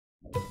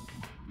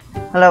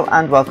Hello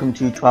and welcome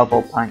to 12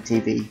 Volt Planet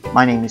TV.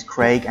 My name is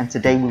Craig and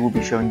today we will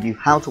be showing you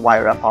how to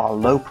wire up our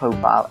low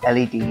profile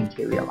LED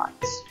interior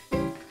lights.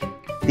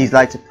 These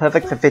lights are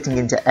perfect for fitting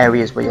into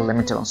areas where you're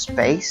limited on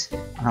space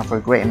and offer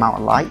a great amount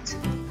of light.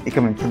 They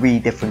come in 3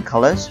 different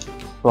colours: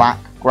 black,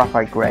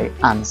 graphite grey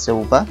and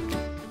silver.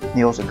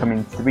 They also come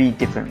in 3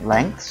 different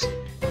lengths: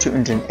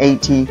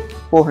 280,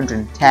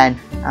 410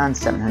 and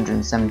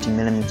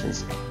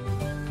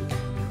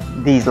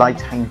 770mm. These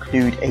lights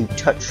include a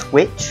touch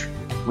switch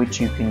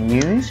which you can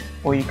use,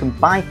 or you can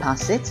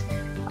bypass it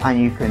and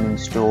you can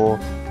install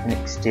an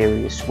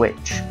exterior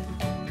switch.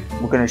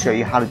 We're going to show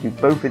you how to do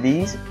both of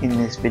these in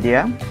this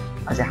video,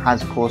 as it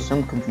has caused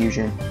some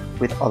confusion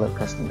with other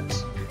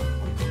customers.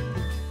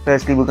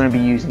 Firstly, we're going to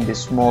be using this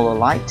smaller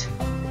light,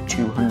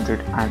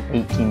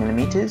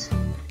 280mm,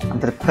 and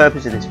for the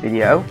purpose of this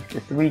video, the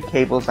 3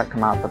 cables that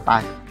come out the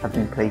back have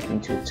been placed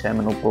into a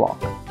terminal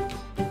block.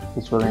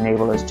 This will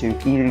enable us to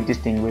easily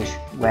distinguish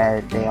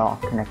where they are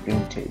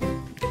connecting to.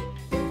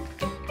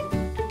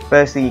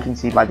 Firstly, you can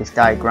see by this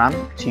diagram,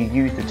 to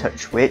use the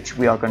touch switch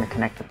we are going to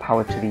connect the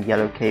power to the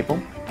yellow cable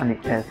and the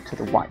earth to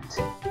the white.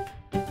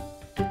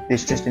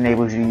 This just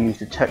enables you to use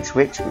the touch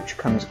switch which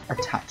comes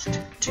attached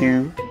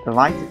to the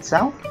light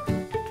itself.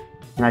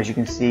 And as you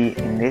can see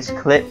in this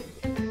clip,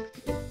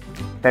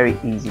 very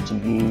easy to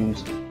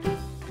use.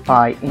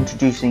 By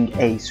introducing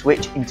a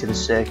switch into the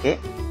circuit,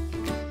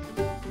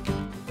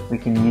 we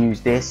can use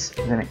this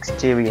as an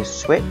exterior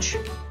switch.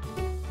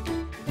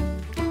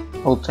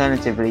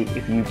 Alternatively,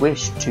 if you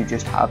wish to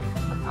just have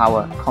the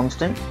power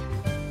constant,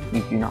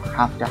 you do not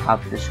have to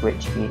have the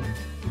switch in.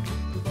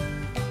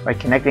 By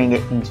connecting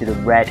it into the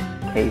red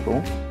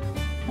cable,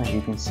 as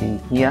you can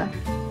see here,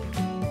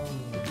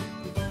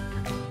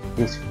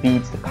 this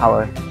feeds the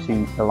power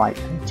to the light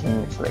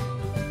continuously.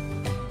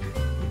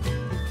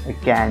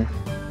 Again,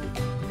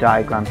 the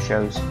diagram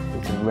shows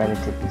it's a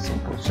relatively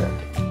simple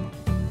circuit.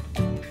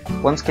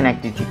 Once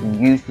connected, you can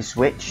use the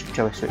switch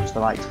to switch the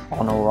light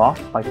on or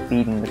off by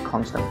feeding the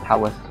constant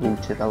power through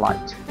to the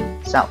light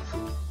itself.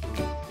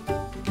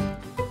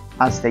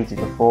 As stated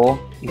before,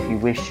 if you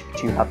wish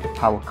to have the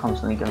power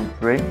constantly going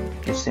through,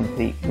 just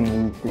simply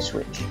remove the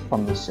switch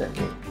from the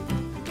circuit.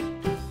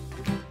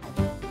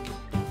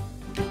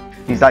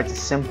 These lights are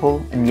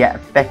simple and yet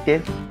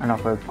effective and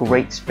offer a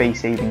great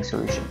space-saving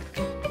solution.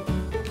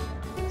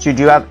 Should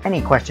you have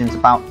any questions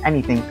about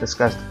anything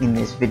discussed in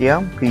this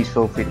video, please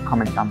feel free to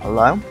comment down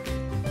below.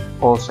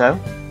 Also,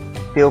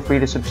 feel free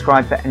to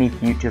subscribe for any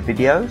future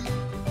videos,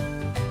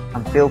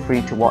 and feel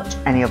free to watch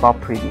any of our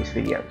previous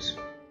videos.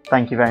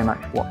 Thank you very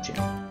much for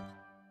watching.